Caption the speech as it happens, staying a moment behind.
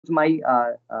It's my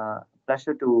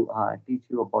pleasure to teach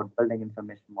you about building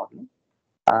information modeling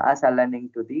as aligning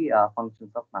to the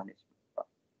functions of management.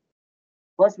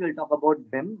 First, we'll talk about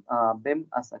BIM, BIM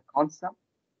as a concept.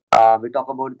 We talk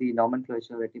about the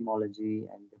nomenclature, etymology,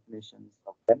 and definitions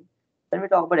of BIM. Then we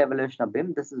talk about evolution of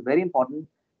BIM. This is very important.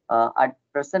 At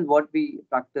present, what we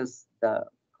practice, the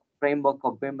framework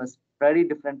of BIM is very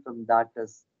different from that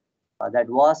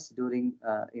was during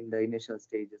in the initial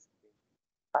stages.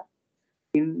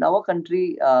 In our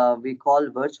country, we call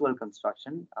virtual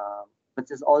construction,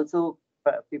 which is also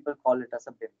people call it as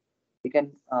a BIM. We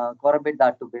can correlate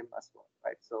that to BIM as well,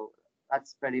 right? So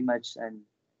that's pretty much an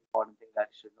important thing that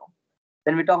you should know.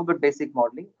 Then we talk about basic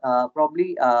modeling.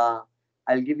 Probably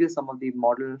I'll give you some of the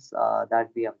models that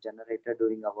we have generated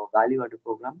during our value-added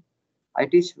program. I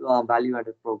teach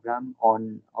value-added program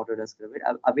on Autodesk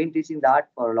Revit. I've been teaching that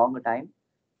for a longer time,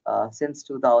 since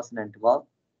 2012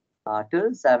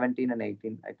 till 17 and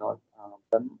 18. I taught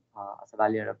them as a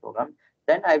value-added program.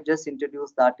 Then I've just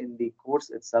introduced that in the course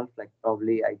itself. Like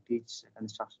probably I teach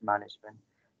construction management.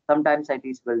 Sometimes I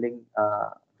teach building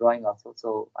drawing also.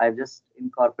 So I've just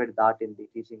incorporated that in the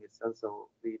teaching itself. So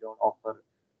we don't offer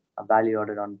a value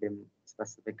added on BIM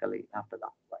specifically after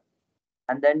that. Right?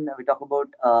 And then we talk about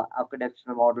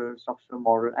architectural model, structural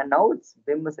model, and now it's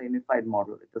BIM is a unified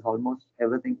model. It is almost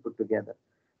everything put together.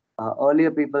 Earlier,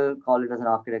 people call it as an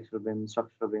architectural BIM,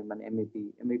 structural BIM, and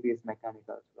MEP. MEP is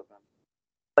mechanical program.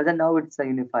 But then now it's a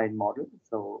unified model.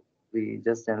 So we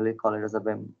just generally call it as a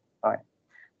BIM. All right.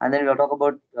 And then we'll talk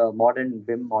about modern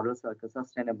BIM models like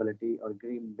sustainability or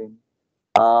green BIM.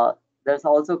 There's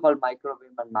also called micro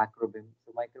BIM and macro BIM.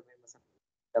 So micro BIM is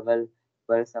a level,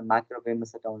 whereas a macro BIM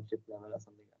is a township level or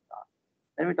something like that.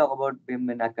 Then we talk about BIM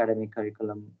in academic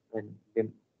curriculum and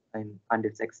BIM and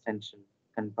its extension.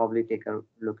 Can probably take a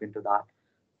look into that.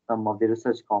 Some of the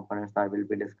research components that will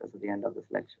be discussed at the end of this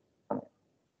lecture.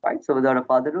 Right. So without a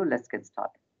further ado, let's get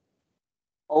started.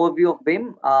 Overview of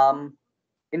BIM.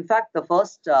 In fact, the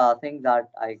first thing that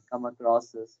I come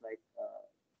across is like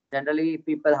generally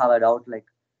people have a doubt like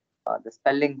the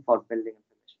spelling for building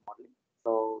information modeling.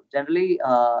 So generally,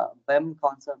 BIM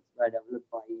concepts were developed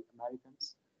by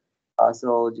Americans.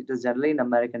 So it is generally in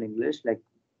American English, like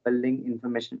building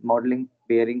information modeling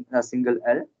bearing a single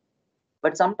L.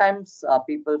 But sometimes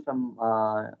people from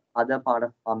other part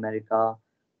of America,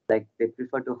 like they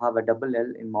prefer to have a double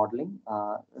L in modeling,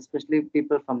 especially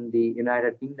people from the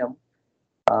United Kingdom.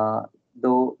 Uh,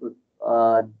 though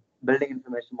building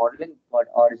information modeling got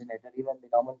originated, even the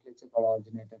nomenclature got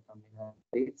originated from the United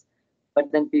States.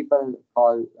 But then people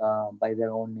call by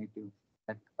their own native.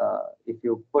 Like if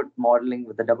you put modeling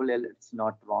with a double L, it's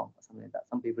not wrong or something like that.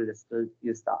 Some people just still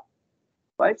use that,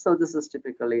 right? So this is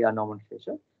typically a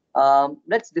nomenclature.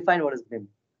 Let's define what is BIM.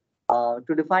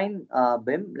 To define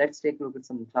BIM, let's take a look at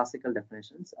some classical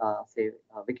definitions, say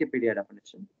Wikipedia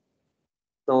definition.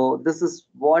 So this is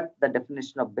what the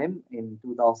definition of BIM in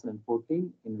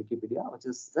 2014 in Wikipedia, which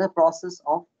is the process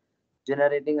of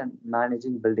generating and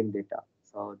managing building data.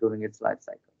 So during its life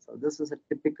cycle. So this is a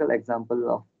typical example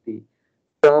of the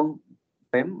term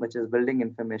BIM, which is building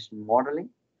information modeling.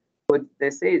 Which they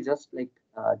say is just like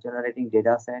generating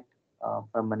data set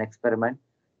from an experiment,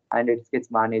 and it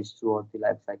gets managed throughout the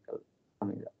life cycle.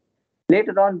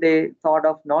 Later on, they thought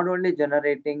of not only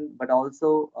generating but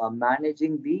also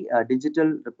managing the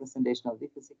digital representation of the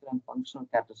physical and functional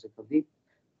characteristics of the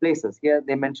places. Here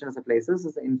they mention as a places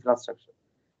is the infrastructure.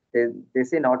 They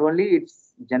say not only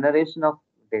it's generation of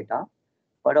data,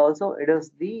 but also it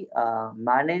is the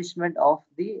management of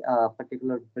the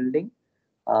particular building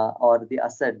or the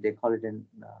asset. They call it in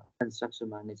construction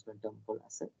management term called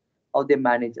asset. How they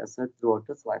manage asset throughout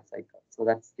its life cycle. So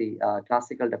that's the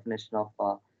classical definition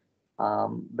of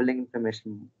building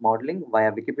information modeling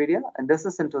via Wikipedia, and this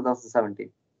is in 2017.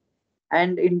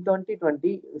 And in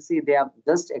 2020, see, they have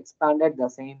just expanded the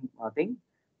same thing.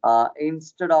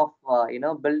 Instead of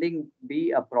building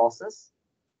be a process,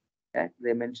 okay,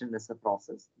 they mentioned as a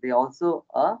process. They also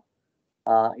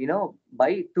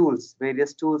by tools,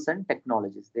 various tools and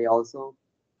technologies. They also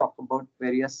talk about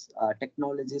various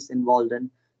technologies involved in.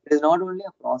 It is not only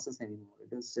a process anymore.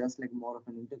 It is just like more of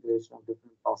an integration of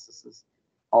different processes,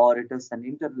 or it is an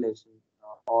interrelation,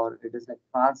 or it is like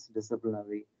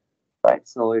transdisciplinary, right?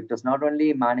 So it is not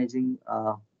only managing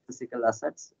physical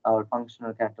assets or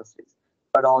functional characteristics,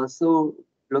 but also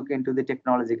look into the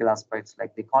technological aspects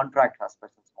like the contract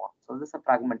aspects and so on. So this is a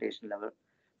fragmentation level,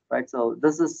 right? So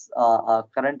this is a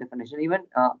current definition. Even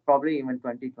probably even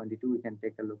 2022, we can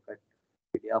take a look at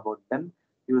video about them.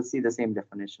 You will see the same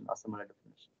definition or similar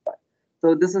definition. Right?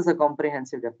 So this is a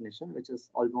comprehensive definition, which is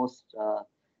almost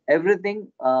everything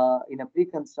in a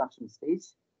pre-construction stage.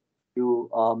 You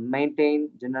maintain,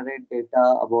 generate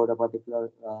data about a particular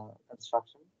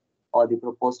construction or the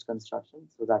proposed construction.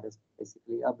 So that is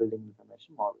basically a building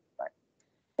information model, right?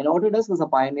 And Autodesk is a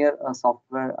pioneer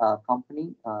software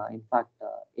company. In fact,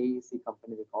 AEC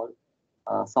company we call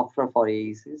software for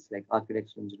AECs, like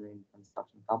architecture, engineering,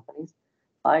 construction companies.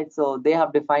 Right, so they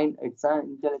have defined it's an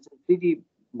intelligent 3D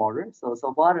model.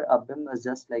 So far, BIM is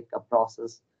just like a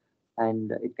process,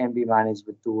 and it can be managed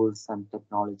with tools and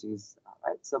technologies.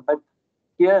 Right. So, but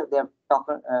here they have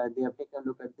taken a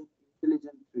look at the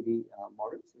intelligent 3D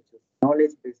models, which is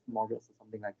knowledge-based models or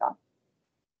something like that.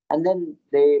 And then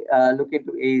they look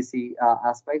into AEC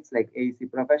aspects, like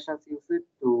AEC professionals use it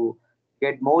to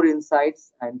get more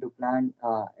insights and to plan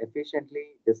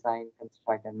efficiently, design,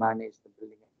 construct, and manage the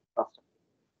building infrastructure.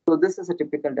 So this is a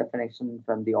typical definition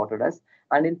from the Autodesk,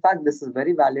 and in fact, this is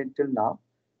very valid till now.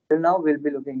 Till now, we'll be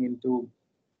looking into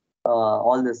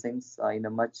all these things in a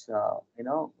much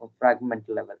fragmental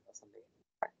level or something.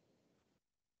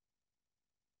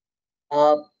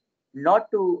 Uh,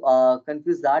 Not to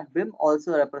confuse that, BIM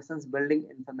also represents building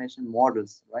information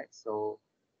models, right? So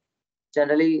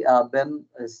generally, BIM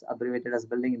is abbreviated as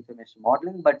building information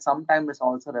modeling, but sometimes it's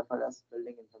also referred as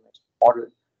building information model,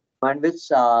 in which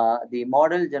the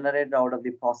model generated out of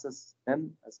the process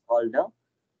BIM is called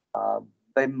a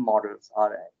BIM models,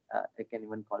 or I can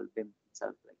even call BIM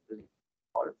itself like building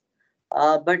models.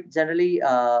 But generally,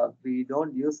 we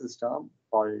don't use this term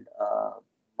called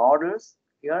models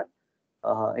here.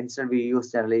 Instead, we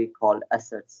use generally called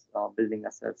assets, building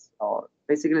assets, or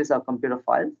basically it's a computer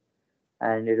file,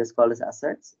 and it is called as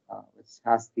assets, which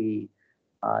has the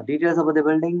details about the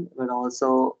building, but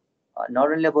also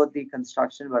not only about the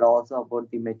construction, but also about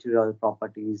the material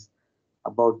properties,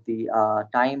 about the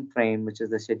time frame, which is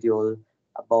the schedule,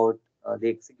 about the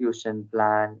execution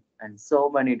plan, and so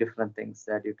many different things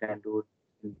that you can do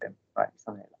in them, right?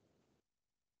 Something like that.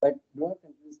 But do not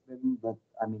confuse BIM with,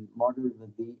 I mean, model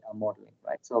with the modeling,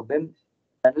 right? So BIM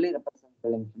generally represents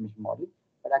building information model,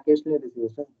 but occasionally it is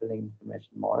used as building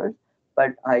information model.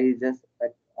 But I just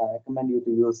recommend you to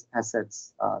use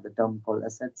assets, the term called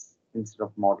assets instead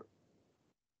of model.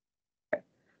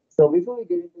 So before we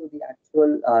get into the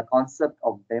actual concept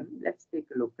of BIM, let's take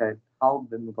a look at how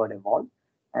BIM got evolved.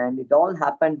 And it all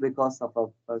happened because of a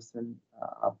person,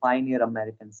 a pioneer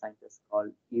American scientist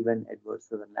called Evan Edward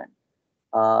Sutherland.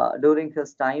 During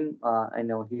his time, I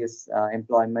know his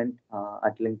employment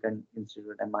at Lincoln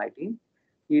Institute, MIT,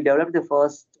 he developed the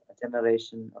first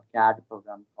generation of CAD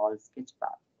program called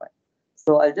Sketchpad. Right?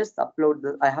 So I'll just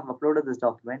upload I have uploaded this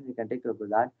document. You can take a look at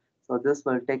that. So this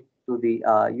will take to the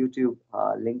YouTube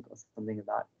link or something like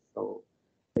that. So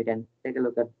we can take a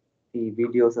look at the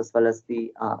videos as well as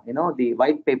the the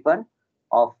white paper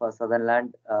of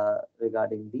Sutherland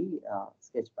regarding the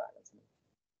Sketchpad.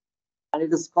 And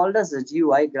it is called as the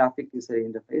GUI, graphic user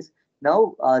interface.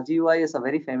 Now, GUI is a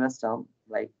very famous term.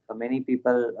 Like many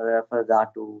people refer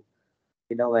that to,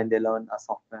 when they learn a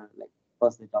software, like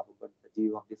first they talk about the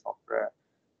GUI of the software.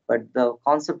 But the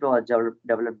concept was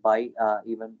developed by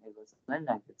even it was in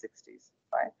the 1960s,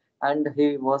 right? And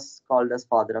he was called as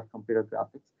father of computer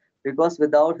graphics because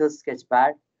without his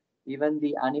sketchpad, even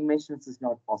the animations is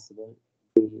not possible.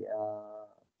 The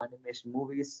animation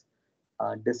movies,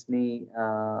 Disney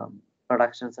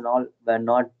productions and all were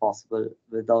not possible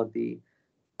without the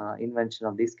invention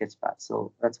of the sketchpad.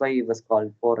 So that's why he was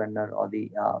called forerunner or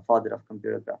the father of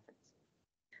computer graphics.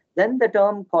 Then the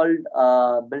term called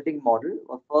building model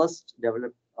was first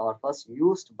developed or first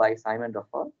used by Simon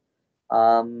Ruffer.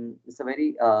 It's a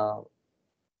very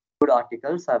good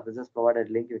article, so I've just provided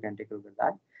a link. You can take a look at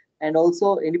that. And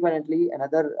also independently,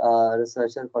 another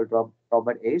researcher called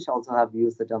Robert H. also have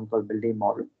used the term called building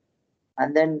model.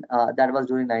 And then that was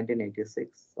during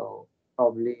 1986. So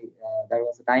probably that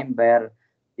was a time where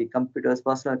the computers,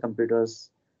 personal computers,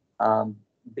 um,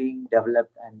 being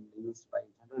developed and used by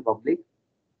general public.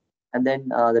 And then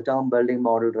the term building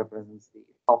model represents the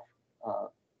top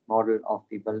model of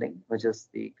the building, which is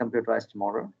the computerized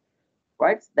model,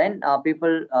 right? Then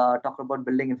people talk about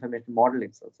building information model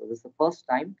itself. So this is the first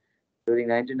time during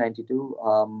 1992.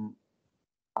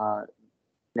 Uh,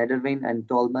 Nederwien and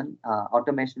Tolman,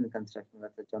 Automation and Construction,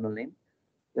 that's the journal name.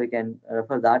 So you can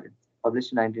refer that. It's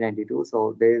published in 1992.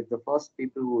 So they're the first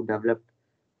people who developed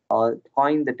or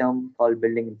coined the term called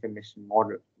building information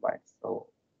model, right? So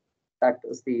that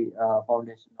is the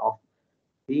foundation of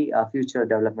the future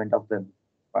development of them,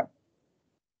 right?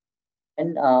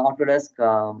 And Autodesk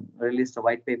released a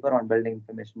white paper on building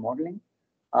information modeling.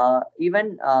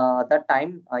 Even at that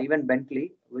time, even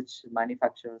Bentley, which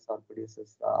manufactures or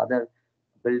produces other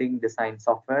building design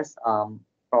softwares,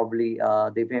 probably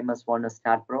the famous one is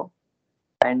StatPro.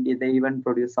 and they even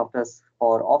produce softwares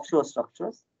for offshore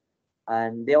structures.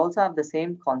 And they also have the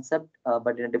same concept,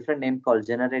 but in a different name called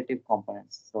generative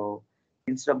components. So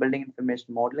instead of building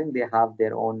information modeling, they have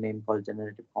their own name called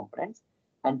generative components.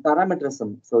 And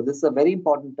parametrism. So this is a very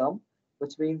important term,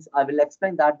 which means I will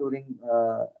explain that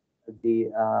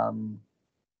the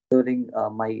during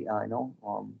my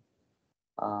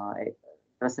uh,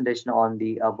 presentation on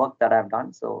the work that I've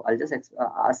done. So I'll just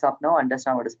as of now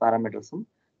understand what is parametrism,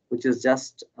 which is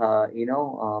just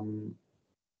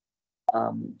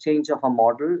change of a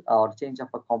model or change of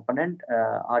a component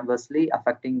adversely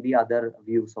affecting the other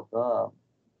views of the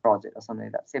project or something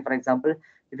like that. Say, for example,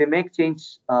 if you make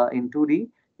change in 2D,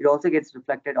 it also gets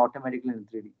reflected automatically in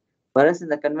 3D. Whereas in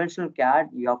the conventional CAD,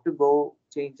 you have to go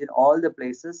change in all the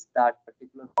places that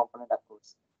particular component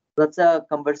occurs. That's a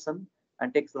cumbersome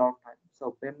and takes a lot of time.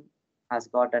 So BIM has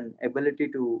got an ability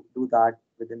to do that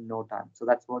within no time. So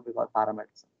that's what we call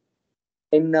parameters.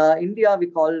 In India, we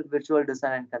call virtual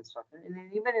design and construction.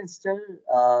 And even in still,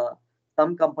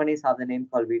 some companies have the name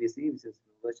called VDC, which is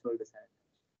virtual design.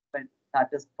 But that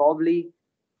is probably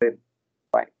BIM,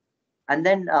 right? And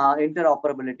then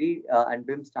interoperability and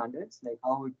BIM standards, like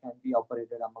how it can be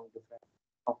operated among different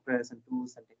softwares and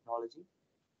tools and technology.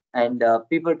 And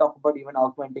people talk about even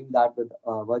augmenting that with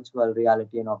virtual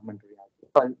reality and augmented reality.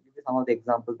 So I'll give you some of the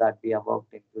examples that we have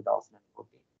worked in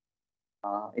 2014.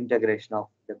 Integration of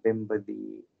the BIM with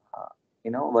the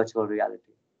virtual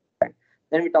reality. Right.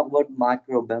 Then we talk about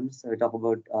macro BIMs. We talk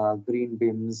about green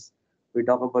BIMs. We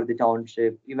talk about the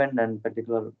township, even in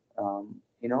particular,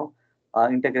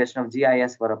 integration of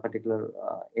GIS for a particular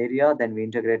area. Then we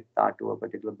integrate that to a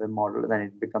particular BIM model. Then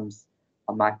it becomes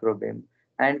a macro BIM.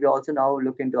 And we also now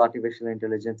look into artificial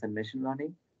intelligence and machine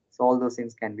learning. So all those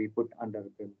things can be put under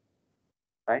BIM,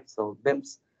 right? So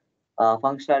BIMs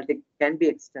functionality can be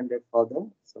extended further.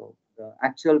 So the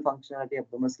actual functionality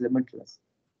of BIM is limitless.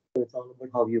 So it's all about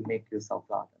how you make use of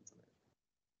that. And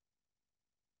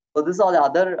so these are the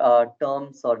other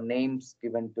terms or names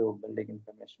given to building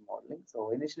information modeling.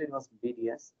 So initially it was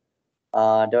BDS,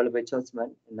 developed by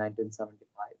Churchman in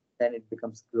 1975. Then it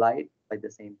becomes Glide by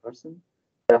the same person,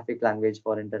 graphic language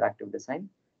for interactive design.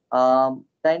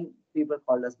 Then people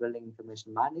called us building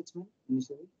information management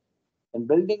initially, and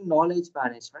building knowledge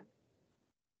management.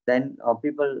 Then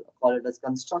people call it as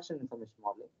construction information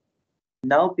modeling.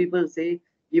 Now people say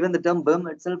even the term BIM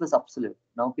itself is obsolete.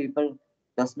 Now people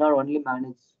does not only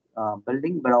manage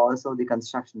building but also the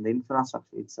construction, the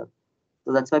infrastructure itself.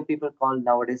 So that's why people call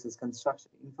nowadays as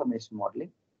construction information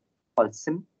modeling, called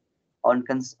SIM, or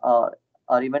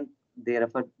or even they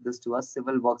refer this to as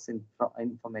civil works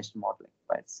information modeling,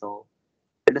 right? So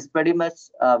it is pretty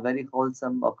much very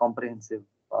wholesome or comprehensive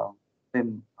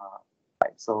BIM,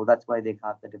 right? So that's why they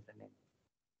have the different name.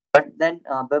 But then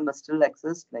BIM still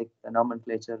exists, like the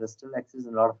nomenclature still exists,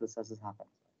 and a lot of researches happen.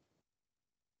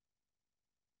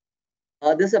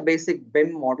 This is a basic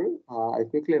BIM model. I'll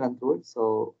quickly run through it.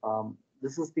 So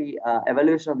this is the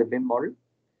evaluation of the BIM model.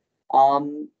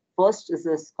 First is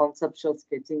this conceptual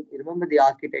sketching. You remember the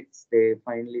architects, they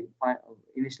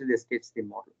initially they sketch the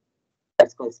model.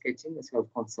 That's called sketching. It's called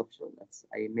conceptual.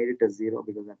 I made it a 0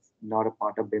 because that's not a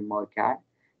part of BIM or CAD.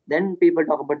 Then people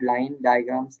talk about line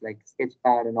diagrams like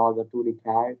Sketchpad and all the 2D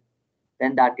CAD.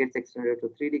 Then that gets extended to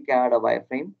 3D CAD or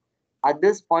wireframe. At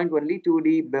this point, only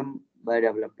 2D BIM were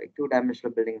developed, like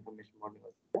two-dimensional building information modeling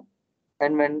was there.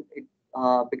 And when it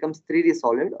becomes 3D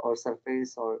solid or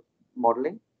surface or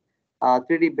modeling,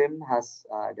 3D BIM has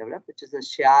developed, which is a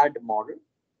shared model,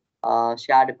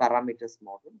 shared parameters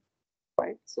model,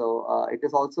 right? So it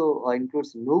is also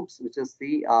includes NURBS, which is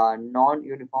the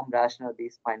non-uniform rational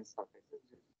B-spline surfaces.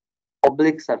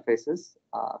 Oblique surfaces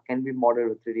can be modeled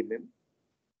with 3D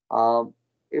BIM.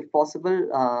 If possible,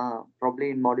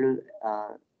 probably in module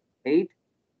 8,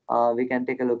 we can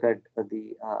take a look at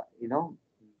the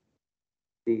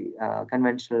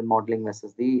conventional modeling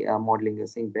versus the modeling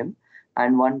using BIM.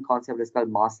 And one concept is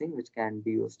called massing, which can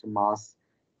be used to mass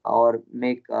or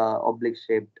make oblique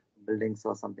shaped buildings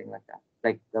or something like that,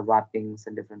 like the wrappings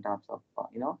and different types of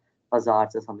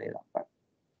facades or something like that.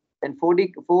 Then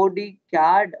 4D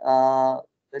CAD,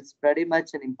 it's pretty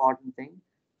much an important thing,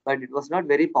 but it was not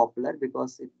very popular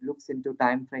because it looks into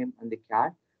time frame and the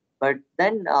CAD. But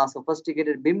then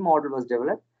sophisticated BIM model was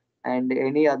developed, and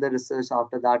any other research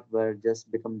after that were just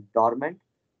become dormant.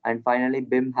 And finally,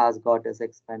 BIM has got its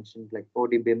expansion like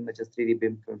 4D BIM, which is 3D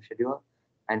BIM from schedule,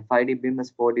 and 5D BIM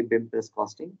is 4D BIM plus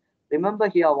costing. Remember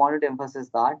here, I wanted to emphasize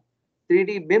that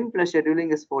 3D BIM plus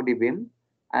scheduling is 4D BIM,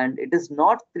 and it is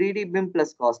not 3D BIM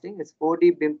plus costing, it's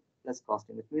 4D BIM plus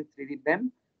costing. It means 3D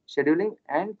BIM scheduling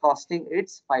and costing,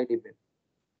 it's 5D BIM.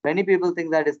 Many people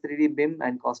think that is 3D BIM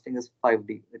and costing is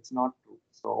 5D. It's not true.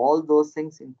 So all those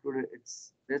things included,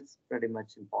 it's pretty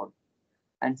much important.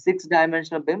 And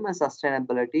six-dimensional BIM is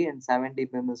sustainability, and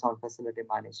 7D BIM is on facility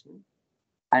management.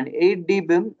 And 8D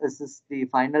BIM is the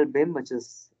final BIM, which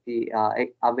is the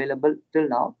available till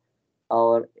now,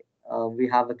 or we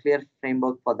have a clear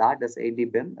framework for that as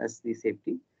 8D BIM as the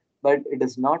safety, but it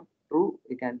is not true.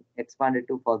 You can expand it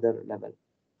to further level.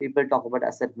 People talk about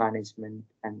asset management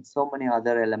and so many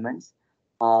other elements.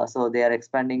 So they are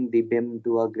expanding the BIM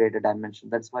to a greater dimension.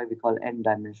 That's why we call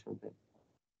n-dimensional BIM.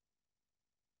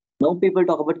 Now people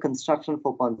talk about construction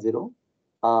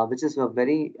 4.0, which is a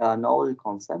very novel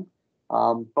concept.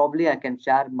 Probably I can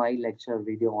share my lecture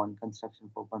video on construction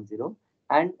 4.0.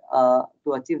 And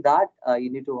to achieve that,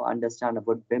 you need to understand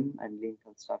about BIM and lean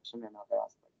construction and other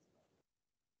aspects.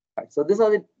 Right. So these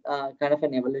are the kind of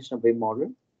an evolution of BIM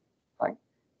model. Right.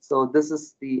 So this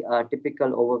is the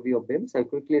typical overview of BIM. So I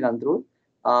quickly run through.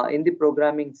 In the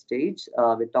programming stage,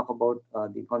 we talk about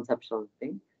the conceptual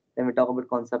thing. Then we talk about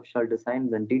conceptual design,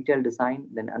 then detailed design,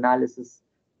 then analysis.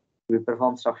 We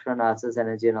perform structural analysis,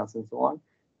 energy analysis, and so on.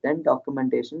 Then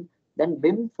documentation. Then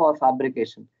BIM for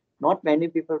fabrication. Not many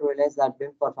people realize that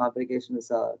BIM for fabrication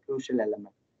is a crucial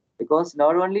element because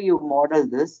not only you model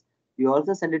this, you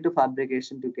also send it to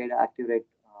fabrication to get accurate,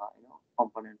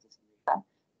 components.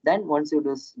 Then once it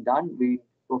is done, we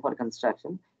go for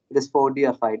construction. It is 4D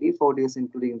or 5D. 4D is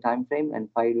including time frame, and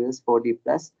 5D is 4D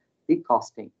plus the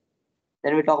costing.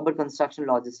 Then we talk about construction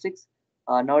logistics.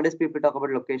 Nowadays, people talk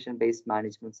about location-based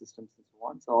management systems and so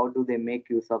on. So how do they make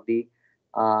use of the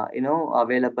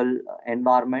available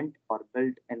environment or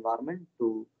built environment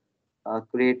to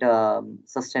create a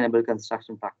sustainable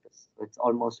construction practice? So it's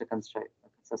almost a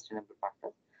sustainable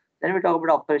practice. Then we talk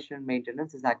about operation and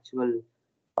maintenance is actual,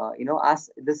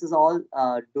 as this is all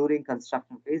during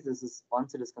construction phase. This is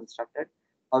once it is constructed,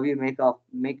 how you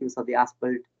make use of the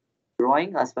as-built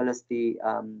drawing as well as the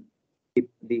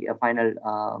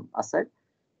final asset,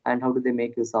 and how do they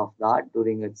make use of that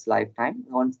during its lifetime.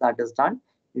 Once that is done,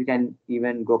 you can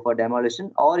even go for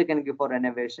demolition or you can go for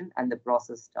renovation and the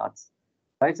process starts.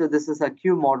 Right. So this is a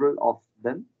Q model of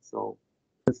them. So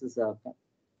this is a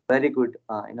very good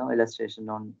illustration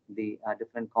on the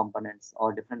different components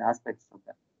or different aspects of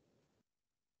them.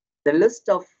 The list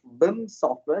of BIM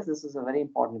softwares, this is a very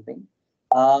important thing.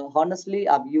 Honestly,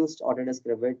 I've used Autodesk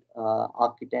Revit,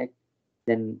 Architect,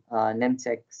 then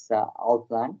Nemchek's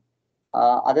Outplan.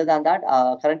 Other than that,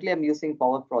 currently I'm using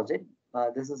Power Project.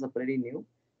 This is a pretty new.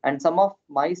 And some of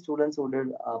my students who did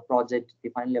project, the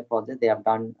final year project, they have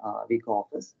done Vico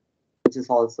Office, which is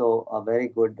also a very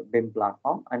good BIM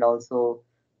platform. And also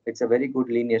it's a very good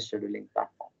linear scheduling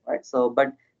platform, right? So,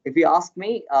 but if you ask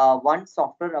me, one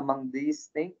software among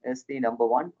these things is the number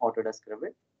one, Autodesk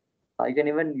Revit. You can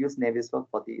even use Navisworks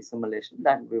for the simulation.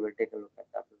 That we will take a look at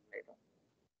that later.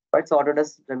 Right, so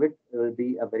Autodesk Revit will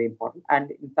be a very important,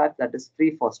 and in fact, that is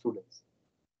free for students.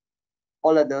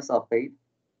 All others are paid.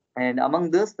 And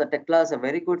among this, the Tekla is a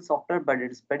very good software, but it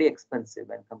is pretty expensive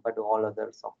when compared to all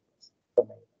other softwares.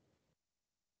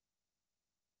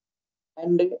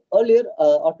 And earlier,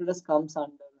 Autodesk comes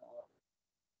under.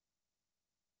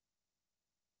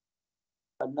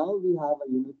 But now we have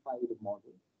a unified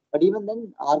model. But even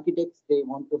then, architects they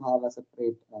want to have a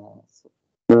separate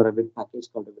Revit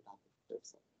package called Revit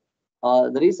Architecture.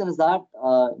 The reason is that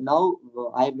now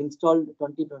I have installed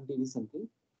 2020 recently.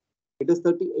 It is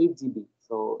 38 GB,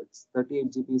 so it's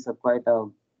 38 GB is a quite a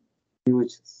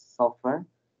huge software,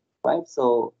 right?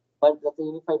 So, but that's a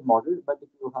unified model. But if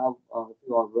you have, if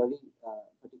you are very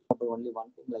particular about only one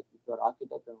thing, like if you are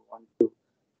architect and want to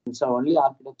install only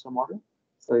architecture model,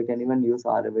 so you can even use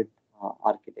Revit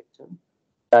architecture.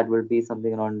 That will be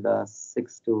something around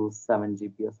 6 to 7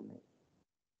 GB or something.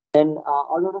 Then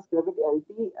Autodesk Revit LT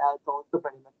is also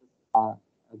pretty much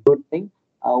a good thing.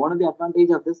 One of the advantage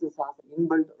of this is has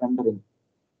inbuilt rendering.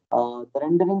 The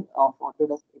rendering of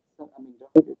Autodesk itself,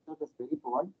 Revit itself is very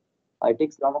poor. It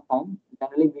takes a lot of time.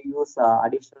 Generally, we use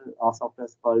additional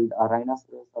softwares called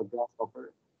Rhinoceros or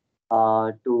Grasshopper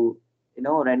to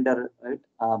render it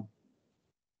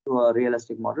to a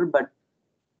realistic model. But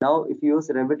now, if you use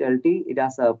Revit LT, it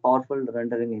has a powerful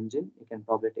rendering engine. You can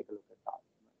probably take a look at that.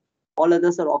 All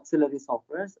others are auxiliary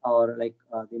softwares or like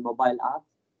the mobile apps.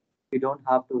 You don't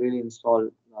have to really install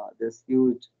this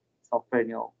huge software in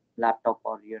your laptop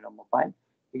or your mobile.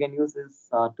 You can use this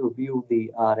to view the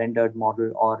rendered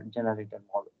model or generated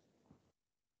model.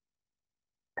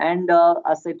 And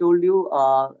as I told you,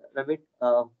 Revit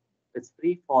is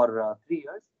free for 3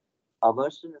 years. A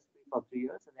version is free for 3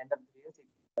 years. At the end of 3 years, you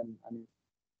can,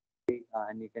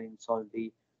 and you can install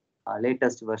the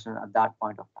latest version at that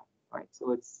point of time. right?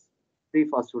 So it's free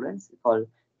for students. It's called,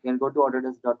 you can go to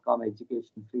autodesk.com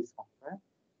education free software,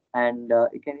 and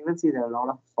you can even see there are a lot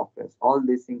of softwares. All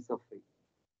these things are free.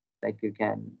 Like you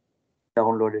can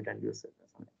download it and use it or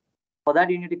something. For that,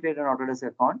 you need to create an Autodesk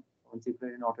account. Once you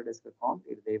create an Autodesk account,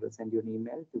 they will send you an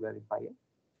email to verify it.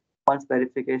 Once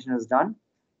verification is done,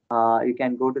 you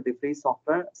can go to the free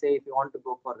software. Say if you want to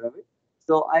go for Revit.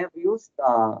 So I have used,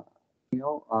 not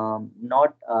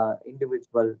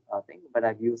individual thing, but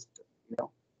I've used,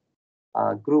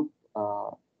 group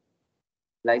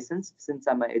license. Since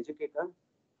I'm an educator,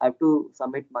 I have to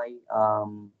submit my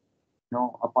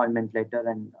appointment letter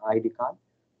and ID card.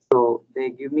 So they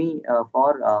give me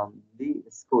for the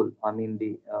school, I mean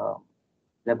the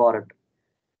laboratory.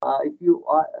 If you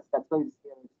are, that's why you see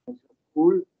I mentioned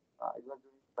school, it was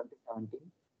in 2017.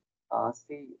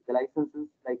 See, the license is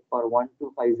like for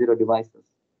 1250 devices.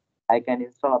 I can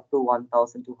install up to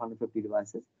 1250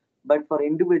 devices. But for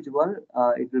individual,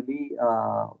 it will be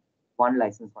one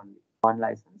license only, one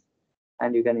license,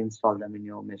 and you can install them in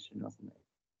your machine or something.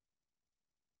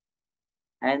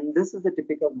 And this is the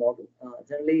typical model.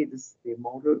 Generally, this is a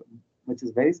model which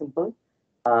is very simple,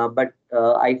 but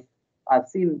I've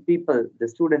seen people, the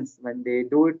students, when they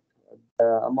do it,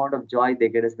 the amount of joy they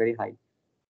get is very high.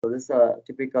 So this is a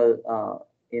typical,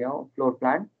 floor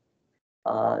plan.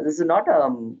 This is not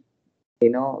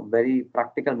very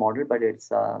practical model, but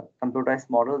it's a computerized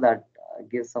model that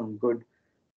gives some good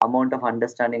amount of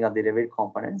understanding of the Revit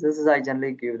components. This is I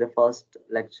generally give the first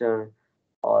lecture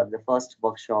or the first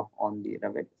workshop on the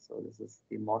Revit. So this is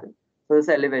the model. So this is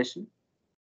elevation.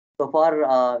 So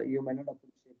far, you may not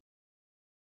appreciate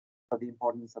for the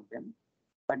importance of them,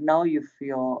 but now you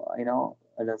feel,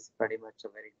 it is pretty much a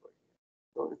very good.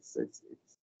 So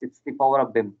it's the power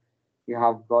of BIM. You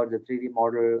have got the 3D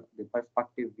model, the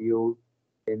perspective view,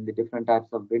 in the different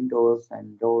types of windows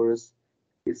and doors.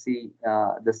 You see,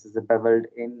 this is a beveled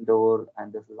in door,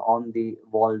 and this is on the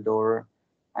wall door,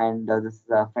 and this is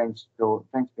a French door,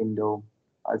 French window,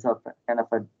 also kind of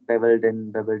a beveled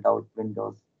in, beveled out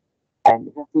windows. And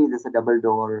you can see this is a double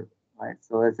door, right?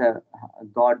 So it's a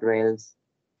guardrails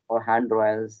or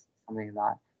handrails, something like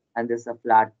that. And this is a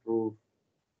flat roof,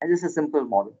 and this is a simple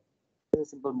model. This is a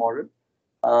simple model,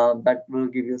 that will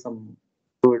give you some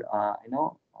good,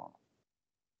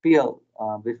 feel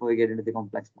before we get into the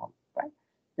complex model, right?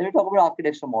 Then we talk about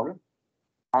architectural model.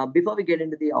 Before we get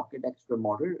into the architectural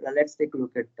model, let's take a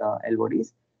look at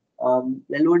LODs.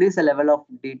 LOD is a level of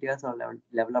details or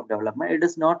level of development. It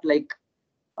is not like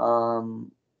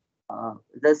um,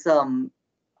 there's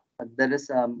there is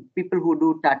people who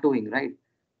do tattooing, right?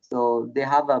 So they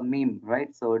have a meme,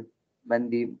 right? So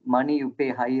when the money you pay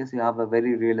highest, you have a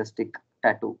very realistic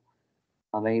tattoo.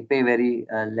 When you pay very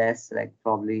less, like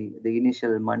probably the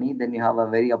initial money, then you have a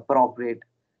very appropriate,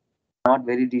 not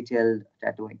very detailed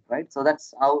tattooing, right? So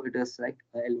that's how it is like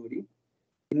LOD.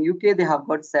 In UK, they have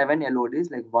got 7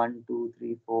 LODs, like 1, 2,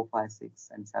 3, 4, 5, 6,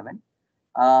 and 7.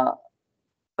 Uh,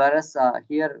 Whereas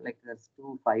here, like there's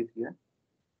 2, 5 here.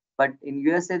 But in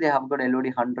USA, they have got LOD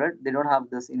 100. They don't have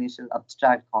this initial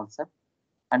abstract concept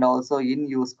and also in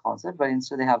use concept, but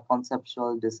instead they have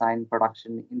conceptual design,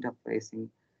 production, interfacing,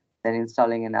 then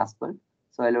installing an asphalt.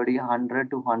 So LOD 100,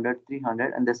 200,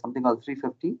 300, and there's something called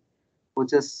 350,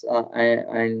 which is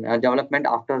a development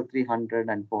after 300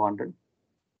 and 400,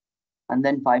 and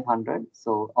then 500.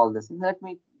 So all this. Let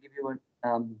me give you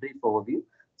a brief overview.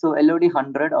 So LOD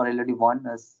 100 or LOD 1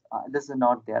 is this is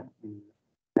not there in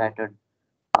United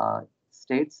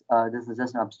States. This is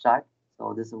just an abstract.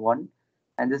 So this is one,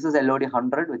 and this is LOD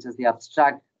 100, which is the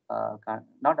abstract.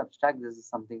 Not abstract. This is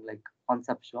something like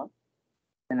conceptual.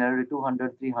 Then LOD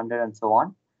 200, 300, and so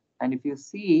on. And if you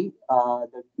see,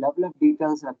 the level of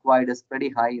details required is pretty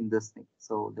high in this thing.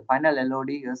 So the final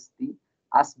LOD is the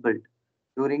as built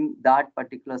during that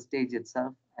particular stage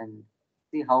itself, and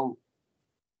see how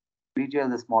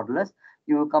detailed this model is.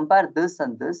 You compare this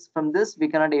and this. From this, we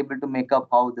cannot able to make up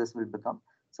how this will become.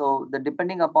 So the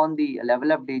depending upon the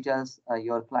level of details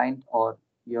your client or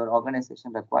your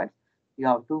organization requires, you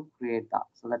have to create that.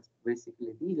 So that's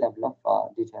basically the level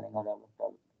of detailing or level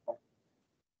of development.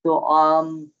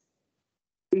 So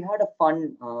we had a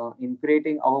fun in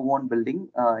creating our own building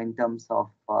in terms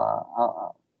of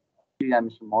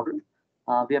three-dimensional model.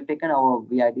 We have taken our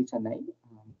VIT Chennai,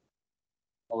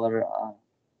 our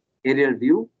aerial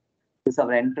view. This is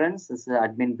our entrance. This is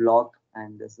admin block,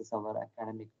 and this is our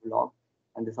academic block,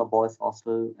 and this is our boys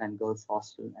hostel and girls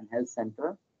hostel and health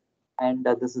center. And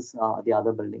this is the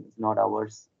other building. It's not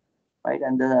ours, right?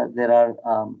 And there are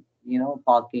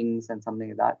parkings and something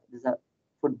like that. This is a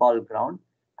football ground,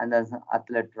 and there's an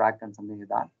athlete track and something like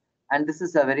that. And this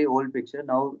is a very old picture.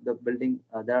 Now the building,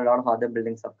 there are a lot of other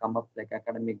buildings have come up, like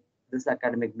academic, this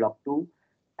academic block 2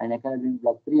 and academic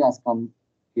block 3 has come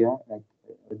here. Like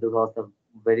this was a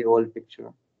very old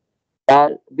picture.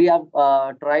 We have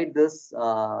tried this,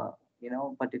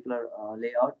 particular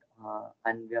layout,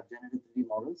 and we have generated 3D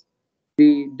models.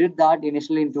 We did that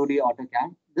initially in 2D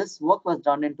AutoCAD. This work was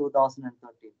done in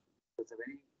 2013. It's a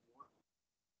very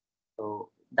so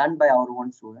done by our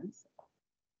own students.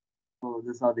 So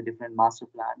these are the different master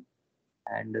plan,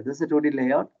 and this is a 2D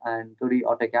layout and 2D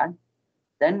AutoCAD.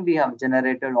 Then we have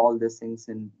generated all these things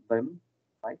in BIM,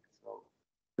 right? So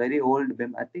very old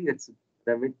BIM. I think it's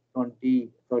Revit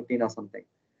 2013 or something.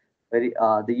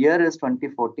 The year is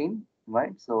 2014,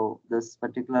 right? So this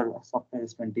particular software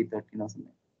is 2013 or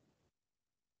something.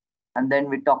 And then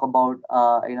we talk about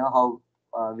how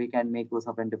we can make use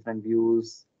of in different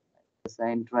views, this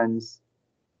entrance,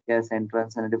 yes,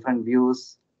 entrance and different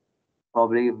views.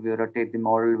 Probably if we rotate the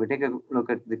model, we take a look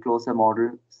at the closer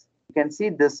model. You can see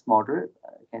this model.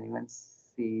 You can even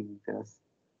see this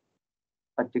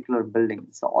particular building.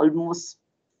 It's almost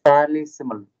fairly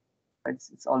similar.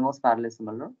 It's almost fairly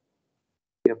similar.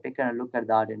 We have taken a look at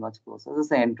that in much closer. This is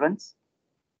the entrance,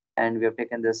 and we have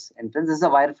taken this entrance. This is a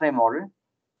wireframe model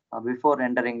before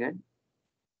rendering it,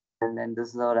 and then this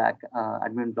is our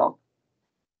admin block.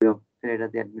 We have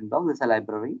created the admin block. This is a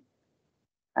library,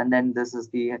 and then this is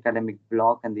the academic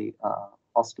block and the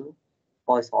hostel,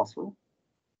 boys hostel.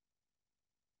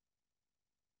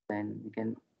 Then you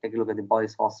can take a look at the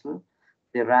boys hostel,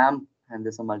 the ramp, and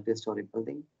this is a multi-story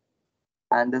building,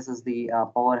 and this is the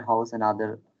powerhouse and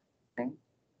other thing,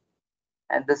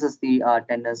 and this is the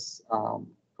tennis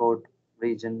court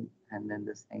region, and then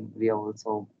this thing we have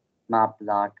also mapped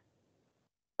that,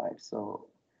 right? So,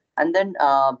 and then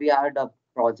we had a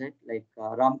project like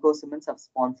Ramco Cements have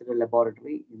sponsored a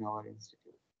laboratory in our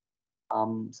institute.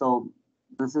 So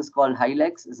this is called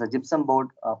Hilex. It's a gypsum board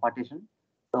partition.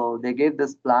 So they gave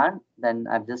this plan. Then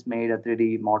I've just made a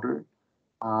 3D model.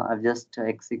 I've just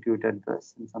executed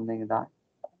this and something like that.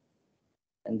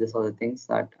 And these are the things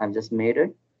that I've just made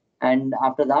it. And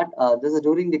after that, this is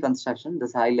during the construction.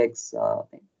 This Hilex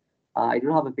thing. I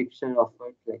don't have a picture of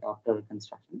it like after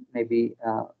construction. Maybe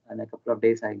in a couple of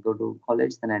days I go to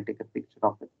college, then I take a picture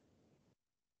of it.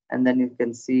 And then you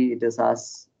can see it is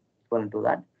as equal to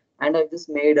that. And I've just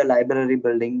made a library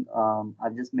building.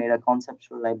 I've just made a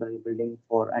conceptual library building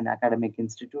for an academic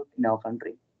institute in our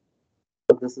country.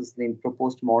 So this is the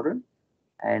proposed model.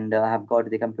 And I've got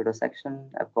the computer section.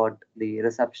 I've got the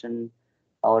reception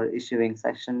or issuing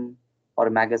section or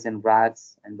magazine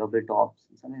racks and bubble tops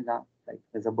and something like that. Like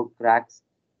there's a book racks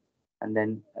and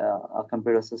then a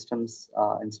computer systems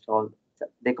installed.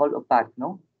 They call OPAC,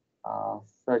 no?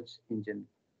 Search engine.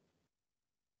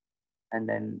 And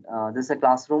then this is a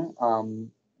classroom,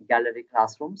 gallery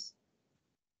classrooms.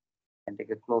 And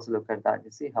take a close look at that.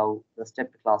 You see how the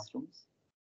stepped classrooms.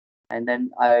 And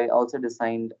then I also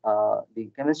designed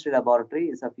the chemistry laboratory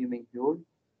is a fuming fuel,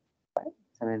 right?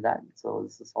 Something like that. So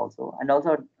this is also, and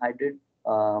also I did,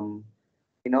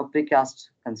 precast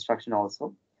construction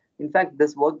also. In fact,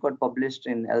 this work got published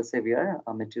in Elsevier,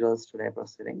 Materials Today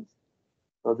Proceedings.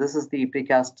 So this is the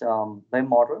precast BIM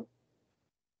model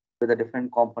with the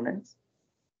different components.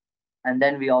 And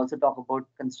then we also talk about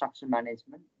construction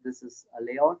management. This is a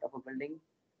layout of a building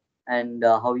and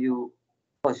how you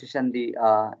position the,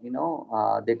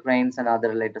 the cranes and other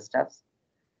related steps.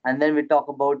 And then we talk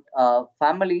about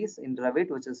families in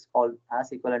Revit, which is called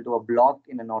as equivalent to a block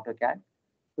in an AutoCAD.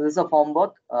 So this is a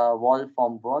formwork, wall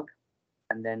formwork,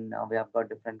 and then we have got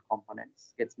different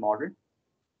components gets modeled.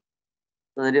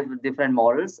 So the different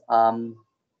models. So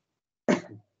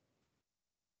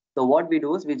what we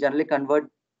do is we generally convert,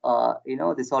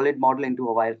 the solid model into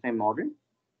a wireframe model.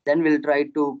 Then we'll try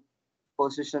to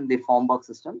position the formwork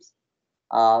systems,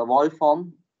 wall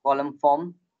form, column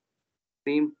form,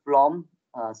 beam form,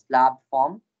 slab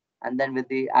form, and then with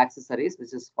the accessories,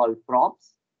 which is called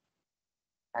props,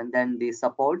 and then the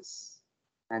supports,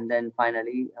 and then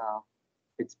finally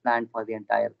it's planned for the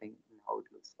entire thing and how it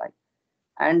looks like.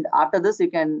 And after this, you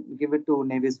can give it to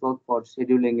Navisworks for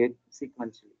scheduling it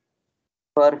sequentially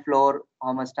per floor,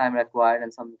 how much time required,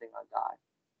 and something like that.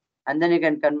 And then you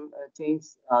can change.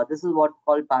 This is what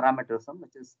called parametrism,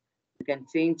 which is you can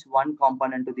change one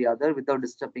component to the other without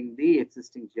disturbing the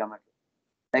existing geometry.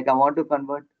 Like I want to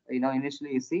convert,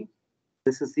 initially you see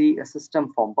this is the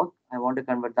system formwork. I want to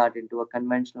convert that into a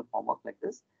conventional formwork like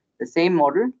this. The same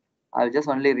model, I'll just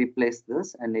only replace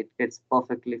this and it gets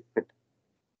perfectly fit.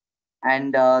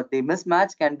 And the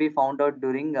mismatch can be found out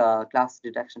during class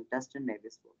detection test in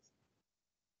Navisworks.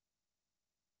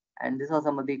 And these are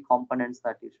some of the components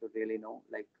that you should really know,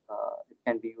 like it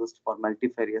can be used for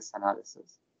multifarious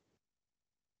analysis.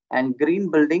 And green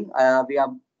building, we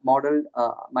have modeled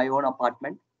my own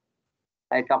apartment.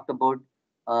 I talked about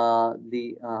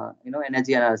the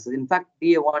energy analysis. In fact,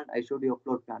 DA1, I showed you a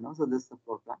floor plan. So this is the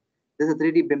floor plan. This is a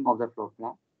 3D BIM of the floor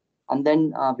plan. And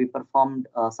then we performed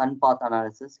sun path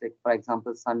analysis. Like for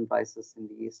example, sun rises in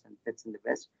the east and sets in the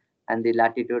west, and the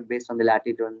latitude based on the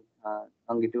latitude and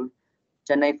longitude.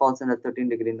 Chennai falls in the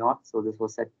 13° north, so this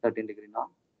was set 13° north.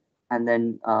 And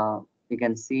then you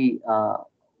can see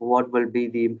what will be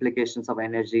the implications of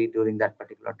energy during that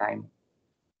particular time.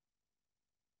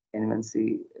 You can even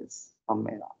see it's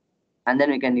somewhere. And then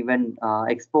we can even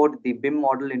export the BIM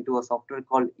model into a software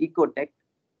called Ecotech.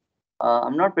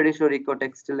 I'm not pretty sure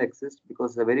Ecotech still exists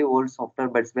because it's a very old software,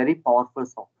 but it's very powerful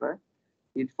software.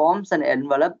 It forms an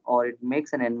envelope, or it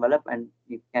makes an envelope, and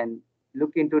it can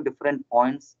look into different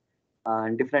points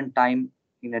and different time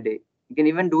in a day. You can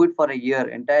even do it for a year,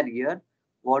 entire year.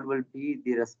 What will be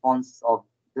the response of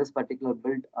this particular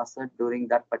built asset during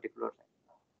that particular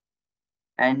time?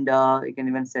 And you can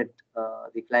even set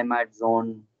the climate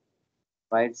zone,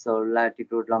 right? So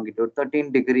latitude, longitude,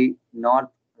 13° north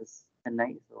is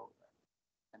Chennai, so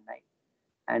Chennai.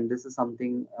 And this is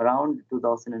something around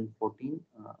 2014,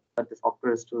 but the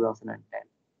software is 2010.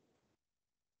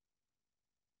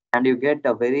 And you get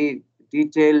a very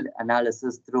detailed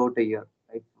analysis throughout a year,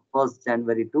 right? 1st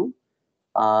January to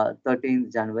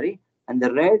 13th January. And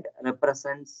the red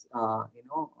represents,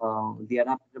 the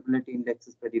adaptability index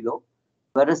is pretty low,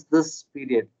 whereas this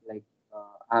period, like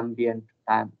ambient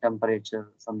temperature,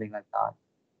 something like that,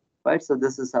 right? So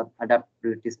this is a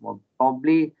adaptability mode.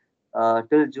 Probably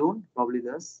till June,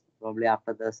 probably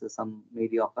after this is some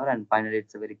mediocre, and finally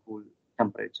it's a very cool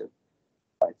temperature,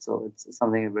 right? So it's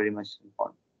something very much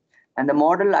important. And the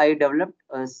model I developed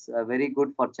is very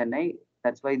good for Chennai.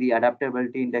 That's why the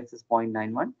adaptability index is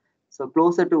 0.91. So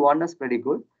closer to 1 is pretty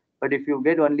good. But if you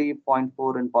get only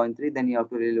 0.4 and 0.3, then you have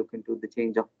to really look into the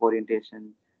change of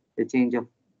orientation, the change of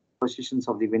positions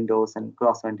of the windows and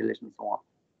cross ventilation and so on.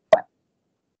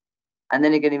 And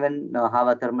then you can even have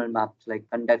a thermal maps like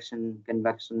conduction,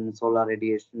 convection, solar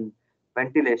radiation,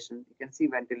 ventilation. You can see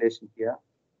ventilation here.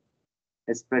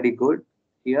 It's pretty good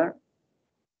here,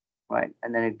 right?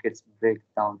 And then it gets break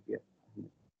down here.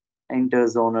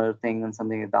 Interzonal thing and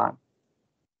something like that.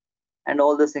 And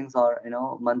all these things are,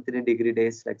 monthly degree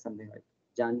days, like something like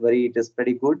January, it is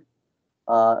pretty good.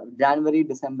 January,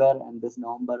 December, and this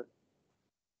November,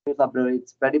 February,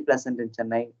 it's pretty pleasant in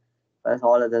Chennai. Whereas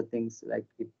all other things, like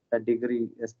the degree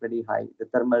is pretty high. The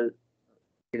thermal,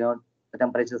 the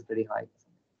temperature is pretty high.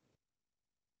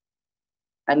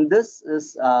 And this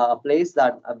is a place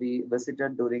that we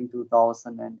visited during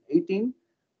 2018.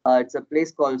 It's a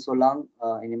place called Solang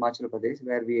in Himachal Pradesh,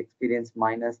 where we experienced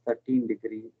minus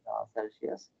 13°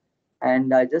 Celsius.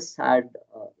 And I just had,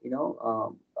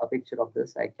 a picture of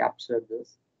this. I captured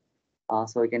this.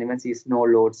 So you can even see snow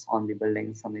loads on the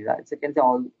buildings, something like that. So you can see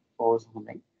all four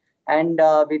something. And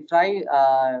we try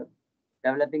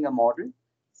developing a model,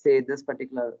 say this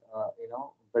particular,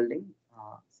 building.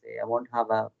 Say I want to have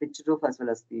a pitch roof as well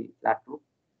as the flat roof.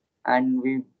 And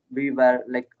we were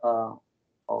like,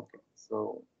 okay,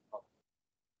 so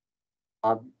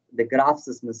uh, the graphs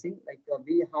is missing. Like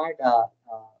we had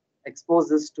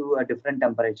exposed this to a different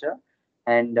temperature,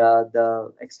 and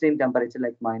the extreme temperature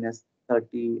like minus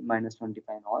 30, minus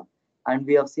 25 and all. And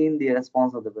we have seen the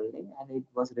response of the building, and it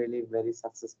was really very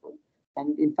successful.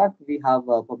 And in fact, we have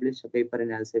published a paper in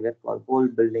Elsevier called Whole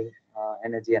Building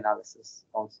Energy Analysis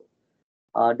also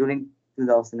during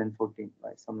 2014,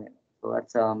 right? Somewhere. So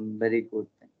that's a very good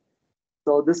thing.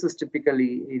 So this is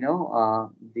typically,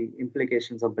 the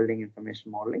implications of building information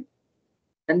modeling.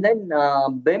 And then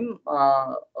BIM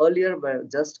earlier were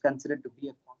just considered to be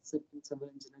a concept in civil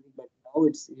engineering, but now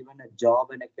it's even a job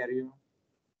and a career.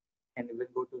 And you will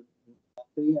go to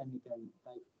factory and you can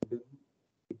type BIM.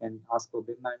 You can ask for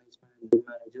BIM management and BIM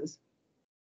managers.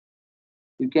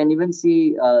 You can even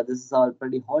see this is all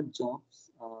pretty hot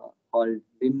jobs called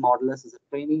BIM modelers as a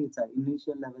training. It's an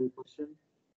initial level position.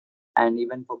 And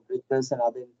even for bridges and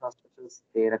other infrastructures,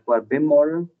 they require BIM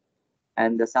model.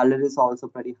 And the salary is also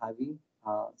pretty heavy.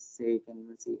 Say you can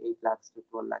even see 8 lakhs to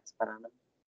 12 lakhs per annum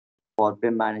for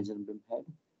BIM manager and BIM head.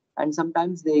 And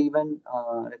sometimes they even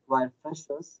require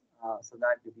freshers so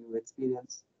that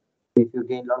if you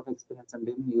gain a lot of experience in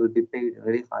BIM, you will be paid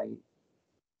very high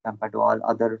compared to all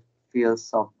other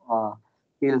fields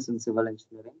in civil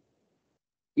engineering.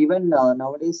 Even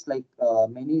nowadays, like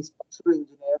many structural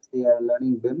engineers, they are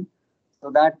learning BIM so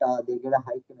that they get a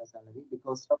hike in a salary,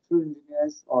 because structural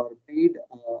engineers are paid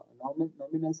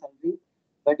nominal salary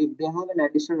But if they have an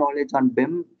additional knowledge on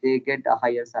BIM, they get a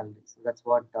higher salary. So that's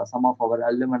what some of our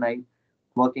alumni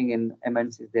working in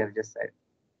MNCs they have just said.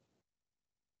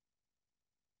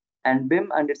 And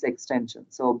BIM and its extension.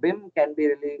 So BIM can be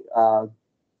really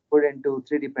put into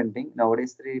 3D printing.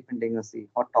 Nowadays, 3D printing is the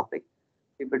hot topic.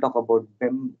 People talk about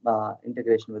BIM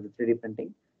integration with the 3D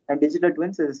printing. And digital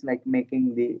twins is like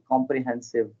making the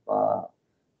comprehensive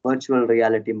virtual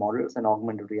reality models and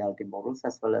augmented reality models,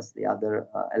 as well as the other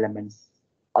elements,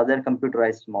 other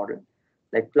computerized model,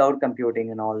 like cloud computing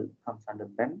and all comes under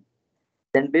BIM.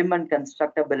 Then BIM and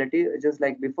constructability, just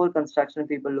like before construction,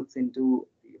 people looks into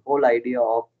the whole idea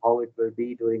of how it will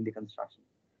be during the construction.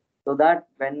 So that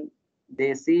when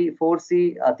they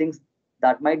foresee things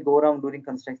that might go wrong during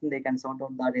construction, they can sort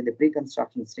out that in the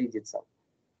pre-construction stage itself.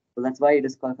 So that's why it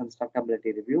is called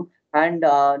constructability review. And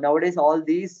nowadays, all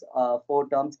these four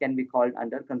terms can be called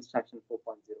under construction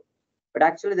 4.0. But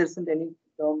actually, there isn't any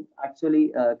term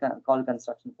actually called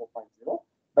construction 4.0.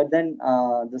 But then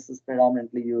this is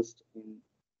predominantly used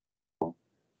in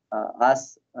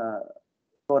as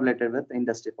correlated with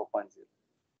industry 4.0.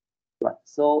 Right.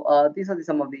 So these are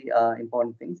some of the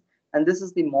important things, and this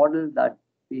is the model that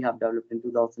we have developed in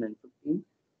 2015.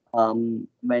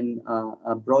 When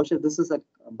a brochure, this is a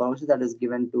brochure that is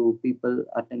given to people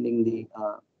attending the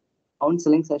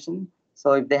counseling session.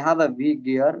 So if they have a V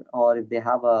gear or if they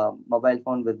have a mobile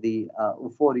phone with the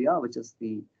Euphoria, which is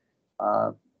the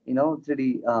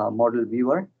 3D model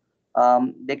viewer,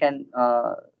 they can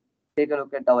take a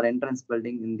look at our entrance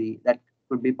building in the that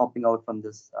could be popping out from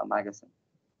this magazine.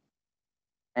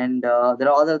 And there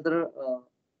are other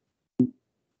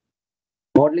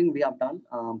modeling we have done,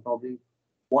 probably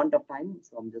want of time,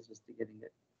 so I'm just getting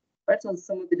it. Right, so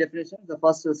some of the definitions. The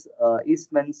first is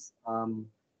Eastman's,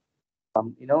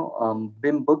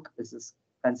 BIM book. This is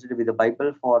considered to be the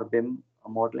Bible for BIM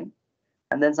modeling.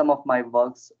 And then some of my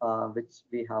works, which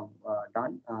we have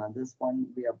done. This one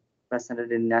we have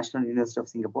presented in National University of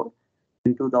Singapore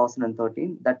in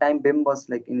 2013. That time BIM was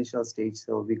like initial stage,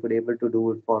 so we could able to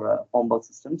do it for Formwork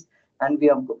systems, and we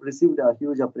have received a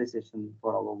huge appreciation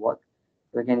for our work.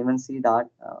 You can even see that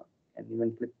and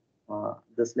even click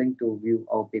this link to view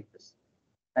our papers.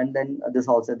 And then there's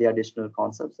also the additional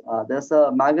concepts. There's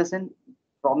a magazine,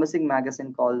 promising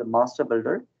magazine called Master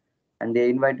Builder, and they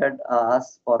invited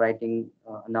us for writing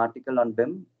an article on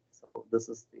BIM. So this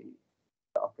is the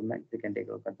document. You can take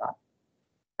a look at that.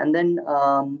 And then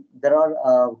there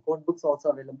are code books also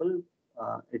available.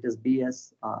 It is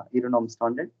BS EURONOM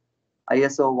standard,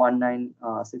 ISO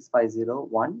 19650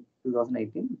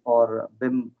 2018 for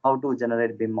BIM, how to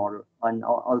generate BIM model, and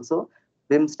also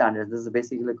BIM standards. This is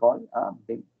basically called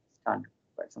BIM standard.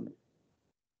 Right,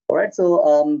 all right,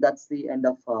 so that's the end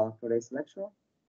of today's lecture.